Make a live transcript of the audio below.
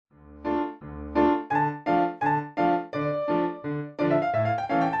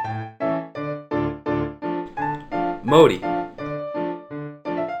Motti.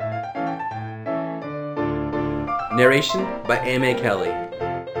 Narration by A.M.A. Kelly.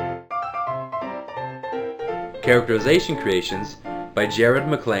 Characterization creations by Jared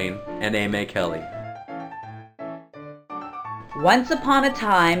McLean and A.M.A. Kelly. Once upon a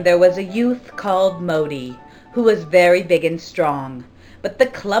time there was a youth called Motti, who was very big and strong, but the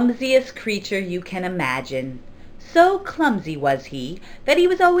clumsiest creature you can imagine. So clumsy was he that he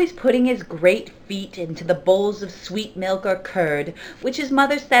was always putting his great feet into the bowls of sweet milk or curd which his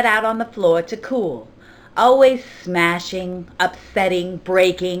mother set out on the floor to cool, always smashing, upsetting,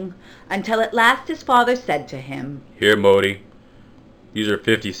 breaking, until at last his father said to him, "Here, Motti, these are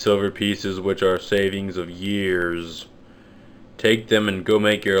 50 silver pieces which are savings of years. Take them and go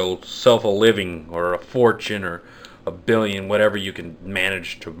make yourself a living or a fortune or a billion, whatever you can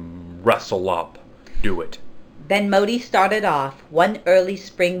manage to rustle up. Do it." Then Motti started off one early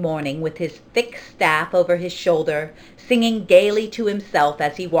spring morning with his thick staff over his shoulder, singing gaily to himself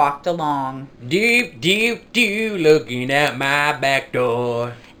as he walked along. Doop, doop, doo, looking at my back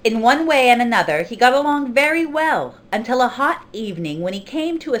door. In one way and another he got along very well, until a hot evening when he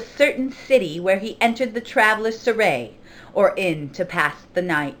came to a certain city where he entered the traveller's serai, or inn, to pass the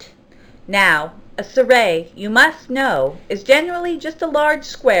night. Now, a serai, you must know, is generally just a large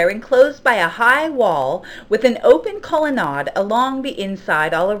square enclosed by a high wall with an open colonnade along the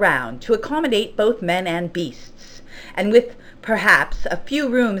inside all around to accommodate both men and beasts, and with perhaps a few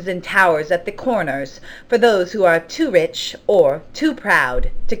rooms and towers at the corners for those who are too rich or too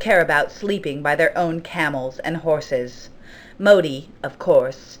proud to care about sleeping by their own camels and horses. Motti, of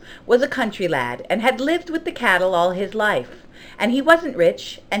course, was a country lad and had lived with the cattle all his life, and he wasn't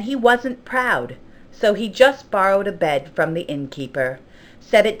rich and he wasn't proud, so he just borrowed a bed from the innkeeper,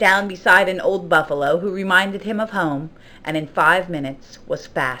 set it down beside an old buffalo who reminded him of home, and in 5 minutes was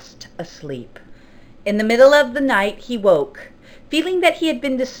fast asleep. In the middle of the night he woke, feeling that he had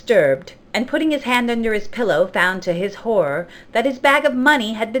been disturbed, and putting his hand under his pillow found to his horror that his bag of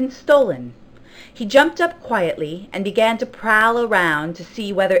money had been stolen. He jumped up quietly and began to prowl around to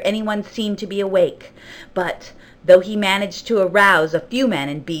see whether anyone seemed to be awake, but though he managed to arouse a few men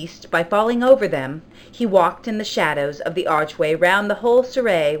and beasts by falling over them, he walked in the shadows of the archway round the whole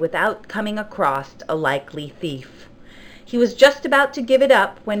serai without coming across a likely thief. He was just about to give it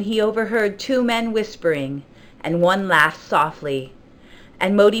up when he overheard 2 men whispering, and one laughed softly,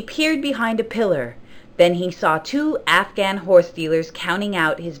 and Motti peered behind a pillar. Then he saw 2 Afghan horse dealers counting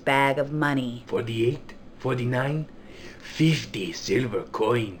out his bag of money. 48, 49, 50 silver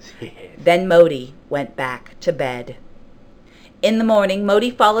coins. Then Motti went back to bed. In the morning, Motti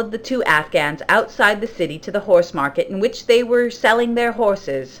followed the 2 Afghans outside the city to the horse market in which they were selling their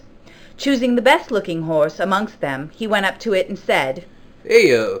horses. Choosing the best-looking horse amongst them, he went up to it and said, Hey,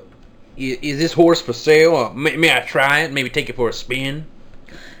 is this horse for sale? May I try it? Maybe take it for a spin?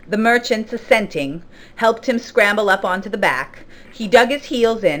 The merchants, assenting, helped him scramble up onto the back. He dug his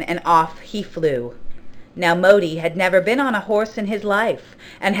heels in, and off he flew. Now Motti had never been on a horse in his life,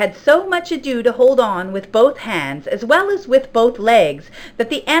 and had so much ado to hold on with both hands as well as with both legs that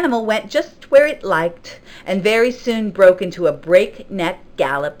the animal went just where it liked, and very soon broke into a breakneck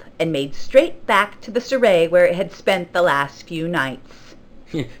gallop and made straight back to the serai where it had spent the last few nights.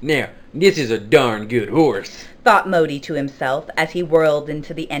 Now, this is a darn good horse, thought Motti to himself as he whirled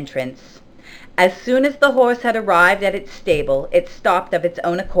into the entrance. As soon as the horse had arrived at its stable, it stopped of its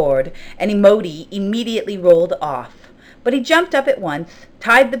own accord, and Motti immediately rolled off. But he jumped up at once,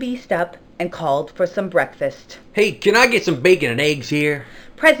 tied the beast up, and called for some breakfast. Hey, can I get some bacon and eggs here?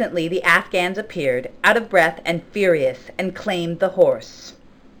 Presently the Afghans appeared, out of breath and furious, and claimed the horse.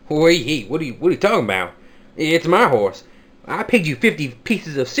 Hey, what are you talking about? It's my horse. I paid you 50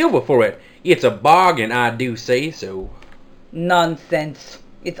 pieces of silver for it. It's a bargain, I do say so. Nonsense.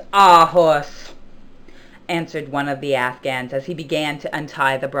 It's our horse, answered one of the Afghans as he began to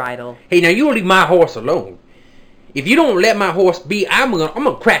untie the bridle. Hey, now you leave my horse alone. If you don't let my horse be, I'm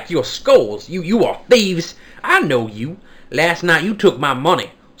gonna crack your skulls. You are thieves. I know you. Last night you took my money,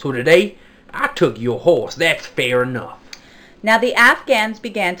 so today I took your horse. That's fair enough. Now the Afghans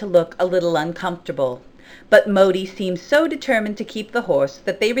began to look a little uncomfortable, but Motti seemed so determined to keep the horse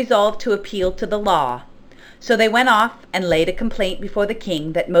that they resolved to appeal to the law. So they went off and laid a complaint before the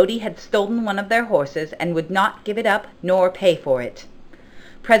king that Motti had stolen one of their horses and would not give it up nor pay for it.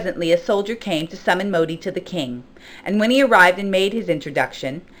 Presently a soldier came to summon Motti to the king, and when he arrived and made his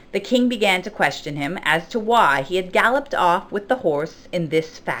introduction, the king began to question him as to why he had galloped off with the horse in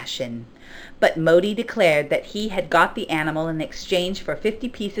this fashion. But Motti declared that he had got the animal in exchange for 50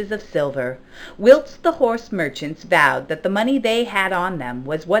 pieces of silver, whilst the horse merchants vowed that the money they had on them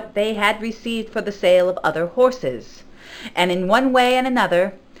was what they had received for the sale of other horses. And in one way and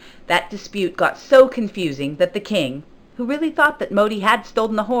another, that dispute got so confusing that the king, who really thought that Motti had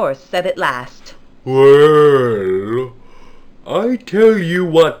stolen the horse, said at last, "Well, I tell you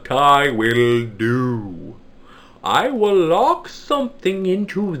what I will do. I will lock something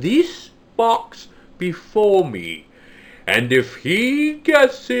into this box before me, and if he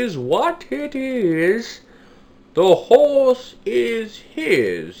guesses what it is, the horse is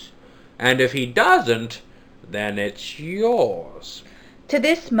his, and if he doesn't, then it's yours." To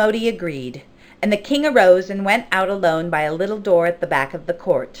this Motti agreed, and the king arose and went out alone by a little door at the back of the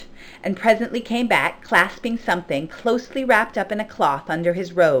court, and presently came back clasping something closely wrapped up in a cloth under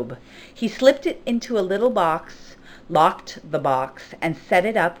his robe. He slipped it into a little box, locked the box, and set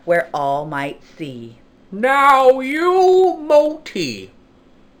it up where all might see. "Now you, Motti,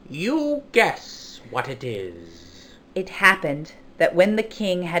 you guess what it is." It happened that when the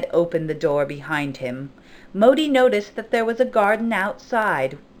king had opened the door behind him, Motti noticed that there was a garden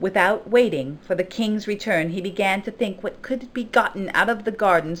outside. Without waiting for the king's return, he began to think what could be gotten out of the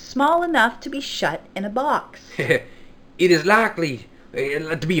garden small enough to be shut in a box. "It is likely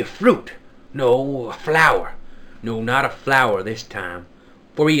to be a fruit. No, a flower. No, not a flower this time,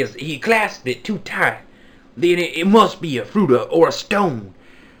 for he clasped it too tight. Then it must be a fruit or a stone.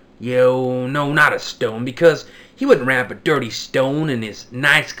 No, not a stone, because he wouldn't wrap a dirty stone in his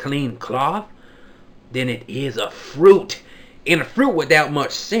nice clean cloth. Then it is a fruit, and a fruit without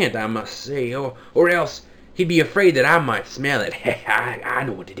much scent, I must say, or else he'd be afraid that I might smell it. I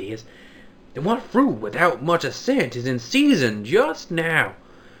know what it is. The one fruit without much scent is in season just now.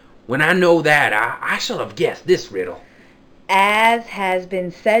 When I know that, I shall have guessed this riddle." As has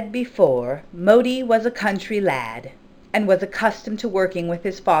been said before, Motti was a country lad, and was accustomed to working with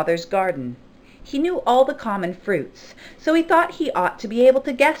his father's garden. He knew all the common fruits, so he thought he ought to be able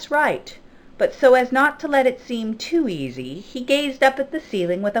to guess right. But so as not to let it seem too easy, he gazed up at the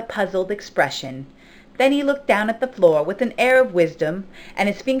ceiling with a puzzled expression. Then he looked down at the floor with an air of wisdom, and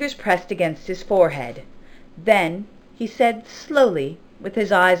his fingers pressed against his forehead. Then he said slowly, with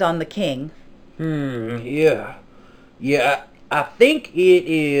his eyes on the king, Yeah, I think it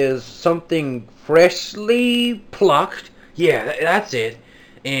is something freshly plucked. Yeah, that's it.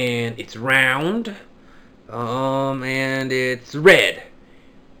 And it's round, and it's red.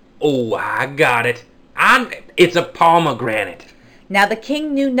 Oh, I got it. It's a pomegranate. Now the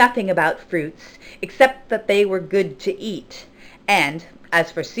king knew nothing about fruits, except that they were good to eat, and,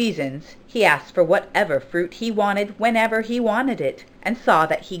 as for seasons, he asked for whatever fruit he wanted whenever he wanted it, and saw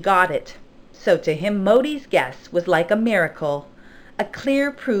that he got it. So to him Motti's guess was like a miracle, a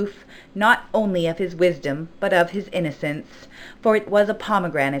clear proof not only of his wisdom, but of his innocence, for it was a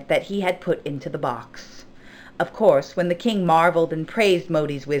pomegranate that he had put into the box. Of course, when the king marveled and praised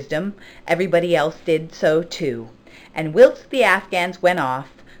Motti's wisdom, everybody else did so too, and whilst the Afghans went off,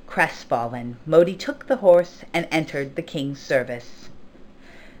 crestfallen, Motti took the horse and entered the king's service.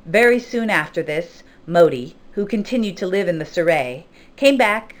 Very soon after this, Motti, who continued to live in the serai, came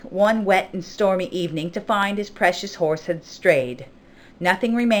back one wet and stormy evening to find his precious horse had strayed.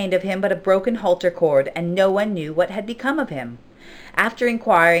 Nothing remained of him but a broken halter cord, and no one knew what had become of him. After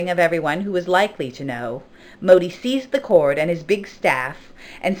inquiring of everyone who was likely to know, Motti seized the cord and his big staff,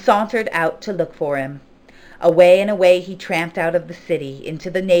 and sauntered out to look for him. Away and away he tramped out of the city into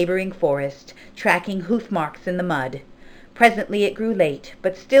the neighboring forest, tracking hoof marks in the mud. Presently it grew late,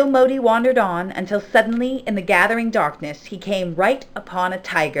 but still Motti wandered on, until suddenly in the gathering darkness he came right upon a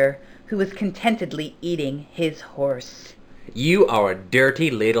tiger, who was contentedly eating his horse. "You are a dirty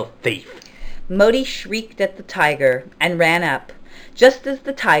little thief." Motti shrieked at the tiger, and ran up, just as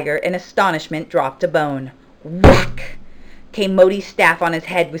the tiger in astonishment dropped a bone. Whack! Came Motti's staff on his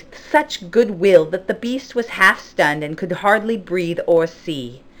head with such good will that the beast was half stunned and could hardly breathe or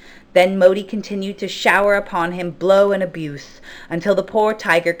see. Then Motti continued to shower upon him blow and abuse, until the poor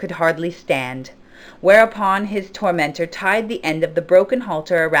tiger could hardly stand, whereupon his tormentor tied the end of the broken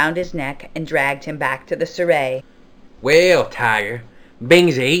halter around his neck and dragged him back to the serai. "Well, tiger, being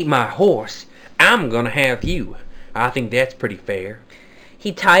you ate my horse, I'm gonna have you. I think that's pretty fair."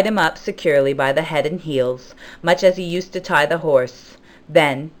 He tied him up securely by the head and heels, much as he used to tie the horse.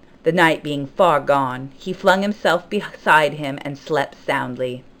 Then, the night being far gone, he flung himself beside him and slept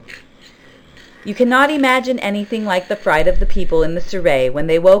soundly. You cannot imagine anything like the fright of the people in the serai when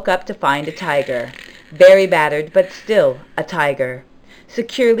they woke up to find a tiger, very battered but still a tiger,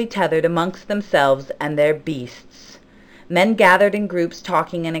 securely tethered amongst themselves and their beasts. Men gathered in groups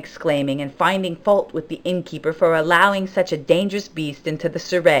talking and exclaiming and finding fault with the innkeeper for allowing such a dangerous beast into the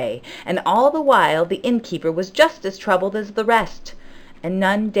serai, and all the while the innkeeper was just as troubled as the rest, and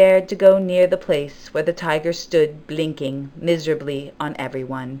none dared to go near the place where the tiger stood blinking miserably on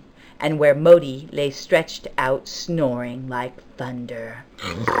everyone, and where Motti lay stretched out snoring like thunder.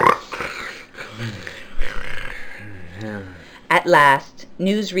 At last,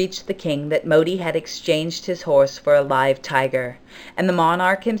 news reached the king that Motti had exchanged his horse for a live tiger, and the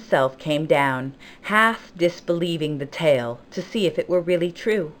monarch himself came down, half disbelieving the tale, to see if it were really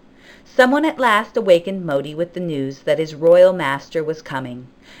true. Someone at last awakened Motti with the news that his royal master was coming,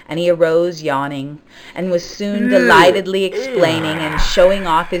 and he arose yawning, and was soon delightedly explaining and showing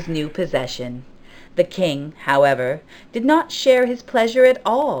off his new possession. The king, however, did not share his pleasure at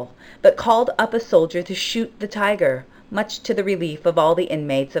all, but called up a soldier to shoot the tiger, much to the relief of all the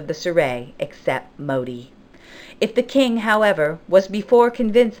inmates of the serai except Motti. If the king, however, was before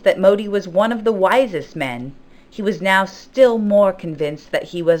convinced that Motti was one of the wisest men, he was now still more convinced that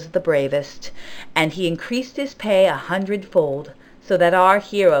he was the bravest, and he increased his pay 100-fold, so that our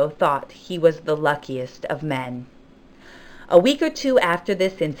hero thought he was the luckiest of men. A week or two after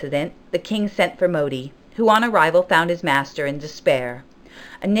this incident, the king sent for Motti, who on arrival found his master in despair.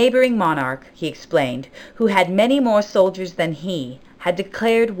 A neighboring monarch, he explained, who had many more soldiers than he, had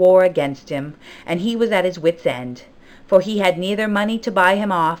declared war against him, and he was at his wits' end, for he had neither money to buy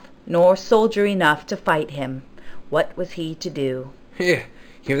him off, nor soldier enough to fight him. What was he to do? If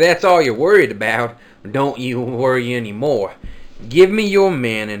that's all you're worried about, don't you worry any more. Give me your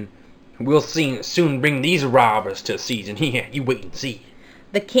men, and we'll soon bring these robbers to season. Here, you wait and see.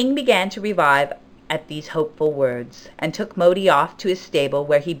 The king began to revive at these hopeful words, and took Motti off to his stable,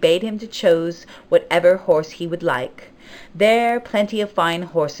 where he bade him to choose whatever horse he would like. There plenty of fine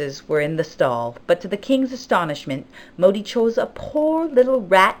horses were in the stall, but to the king's astonishment Motti chose a poor little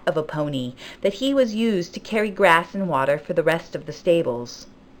rat of a pony that he was used to carry grass and water for the rest of the stables.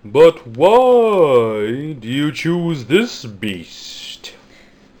 But why do you choose this beast?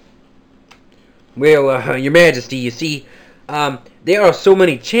 Well, your majesty, you see, there are so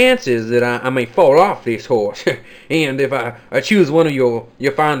many chances that I may fall off this horse. And if I choose one of your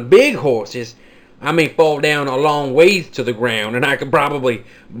fine big horses, I may fall down a long ways to the ground, and I could probably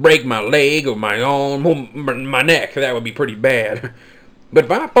break my leg or my arm or my neck. That would be pretty bad. But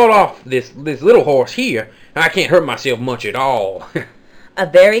if I fall off this little horse here, I can't hurt myself much at all. A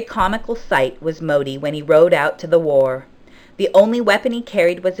very comical sight was Motti when he rode out to the war. The only weapon he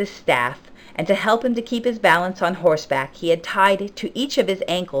carried was his staff, and to help him to keep his balance on horseback, he had tied to each of his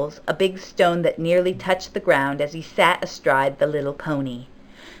ankles a big stone that nearly touched the ground as he sat astride the little pony.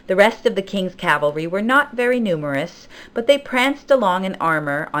 The rest of the king's cavalry were not very numerous, but they pranced along in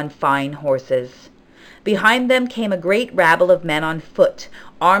armor on fine horses. Behind them came a great rabble of men on foot,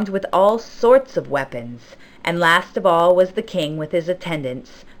 armed with all sorts of weapons, and last of all was the king with his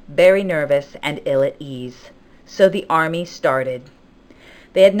attendants, very nervous and ill at ease. So the army started.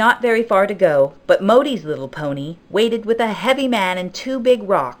 They had not very far to go, but Motti's little pony, weighted with a heavy man and 2 big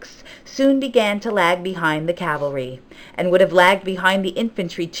rocks, soon began to lag behind the cavalry, and would have lagged behind the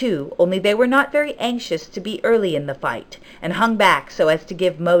infantry too, only they were not very anxious to be early in the fight, and hung back so as to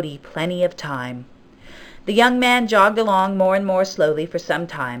give Motti plenty of time. The young man jogged along more and more slowly for some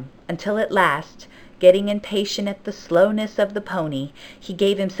time, until at last, getting impatient at the slowness of the pony, he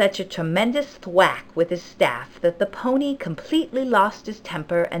gave him such a tremendous thwack with his staff that the pony completely lost his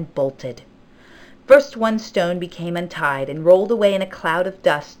temper and bolted. First one stone became untied and rolled away in a cloud of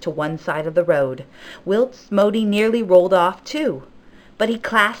dust to one side of the road, whilst Motti nearly rolled off too. But he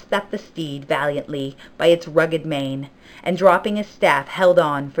clasped up the steed valiantly by its rugged mane, and dropping his staff held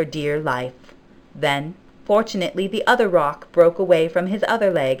on for dear life. Then, fortunately, the other rock broke away from his other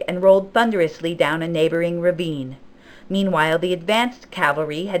leg and rolled thunderously down a neighboring ravine. Meanwhile, the advanced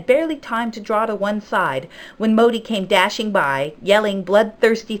cavalry had barely time to draw to one side when Motti came dashing by, yelling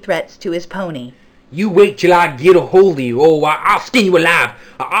bloodthirsty threats to his pony. You wait till I get a hold of you. Oh, I'll skin you alive.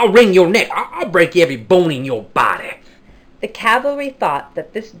 I'll wring your neck. I'll break every bone in your body. The cavalry thought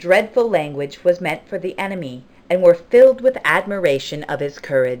that this dreadful language was meant for the enemy, and were filled with admiration of his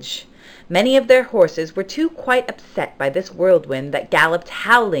courage. Many of their horses were too quite upset by this whirlwind that galloped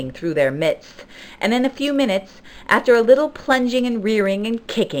howling through their midst, and in a few minutes, after a little plunging and rearing and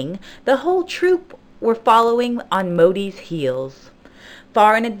kicking, the whole troop were following on Motti's heels.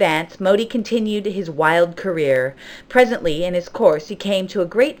 Far in advance, Motti continued his wild career. Presently, in his course, he came to a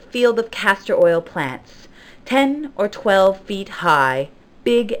great field of castor oil plants, 10 or 12 feet high,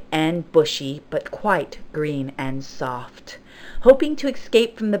 big and bushy, but quite green and soft. Hoping to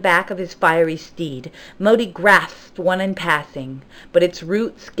escape from the back of his fiery steed, Motti grasped one in passing, but its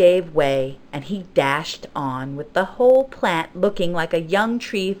roots gave way, and he dashed on, with the whole plant looking like a young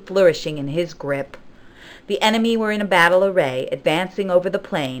tree flourishing in his grip. The enemy were in a battle array, advancing over the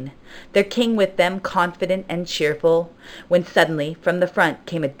plain, their king with them, confident and cheerful, when suddenly from the front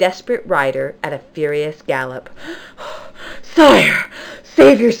came a desperate rider at a furious gallop. "Sire,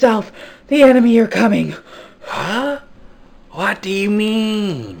 save yourself! The enemy are coming!" Huh? What do you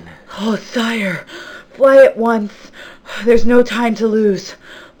mean? "Oh, sire, fly at once. There's no time to lose.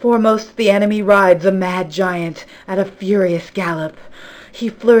 Foremost the enemy rides a mad giant at a furious gallop. He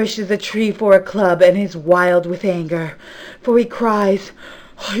flourishes a tree for a club and is wild with anger, for he cries,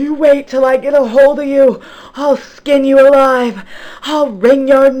 'You wait till I get a hold of you. I'll skin you alive. I'll wring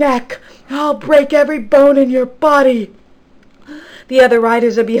your neck. I'll break every bone in your body.' The other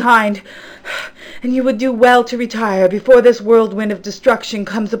riders are behind, and you would do well to retire before this whirlwind of destruction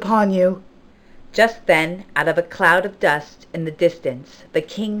comes upon you." Just then, out of a cloud of dust in the distance, the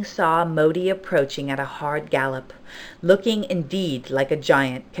king saw Motti approaching at a hard gallop, looking indeed like a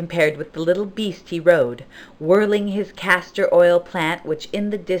giant compared with the little beast he rode, whirling his castor oil plant, which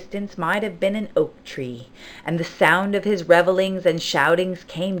in the distance might have been an oak tree, and the sound of his revellings and shoutings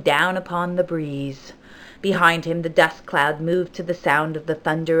came down upon the breeze. Behind him the dust cloud moved to the sound of the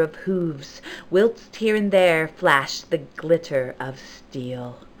thunder of hoofs, whilst here and there flashed the glitter of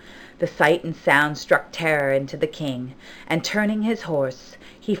steel. The sight and sound struck terror into the king, and turning his horse,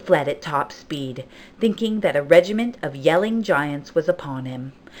 he fled at top speed, thinking that a regiment of yelling giants was upon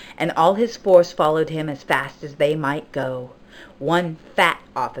him, and all his force followed him as fast as they might go. One fat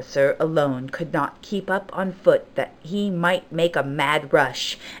officer alone could not keep up on foot that he might make a mad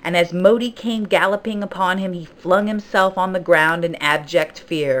rush, and as Motti came galloping upon him, he flung himself on the ground in abject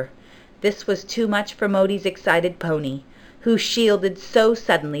fear. This was too much for Motti's excited pony, who shielded so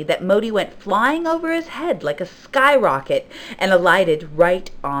suddenly that Motti went flying over his head like a skyrocket and alighted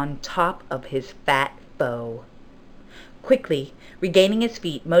right on top of his fat foe. Quickly regaining his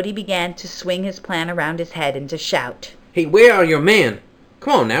feet, Motti began to swing his plan around his head and to shout, "Hey, where are your men?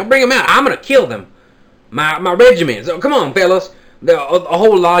 Come on now, bring them out. I'm gonna kill them. My regiment. So, come on, fellas. A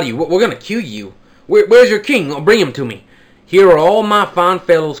whole lot of you. We're gonna kill you. Where's your king? Bring him to me. Here are all my fine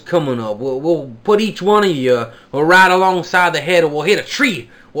fellows coming up. We'll put each one of you right alongside the head, and we'll hit a tree.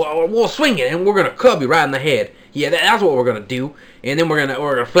 We'll swing it, and we're gonna club you right in the head. Yeah, that's what we're gonna do. And then we're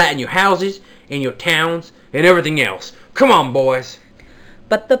gonna flatten your houses and your towns and everything else. Come on, boys."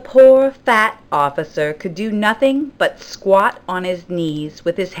 But the poor fat officer could do nothing but squat on his knees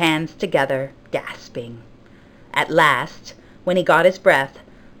with his hands together, gasping. At last, when he got his breath,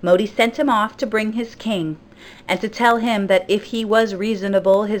 Motti sent him off to bring his king, and to tell him that if he was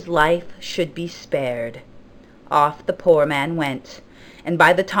reasonable his life should be spared. Off the poor man went, and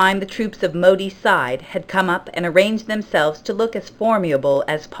by the time the troops of Motti's side had come up and arranged themselves to look as formidable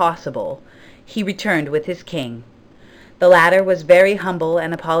as possible, he returned with his king. The latter was very humble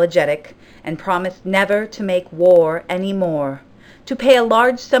and apologetic, and promised never to make war any more, to pay a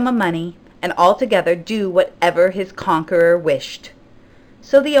large sum of money, and altogether do whatever his conqueror wished.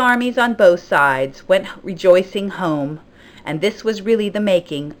 So the armies on both sides went rejoicing home, and this was really the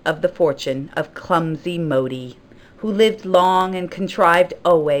making of the fortune of clumsy Motti, who lived long and contrived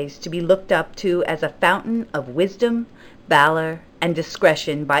always to be looked up to as a fountain of wisdom, valor, and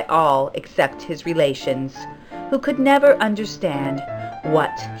discretion by all except his relations, who could never understand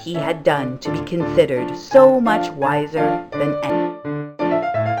what he had done to be considered so much wiser than any.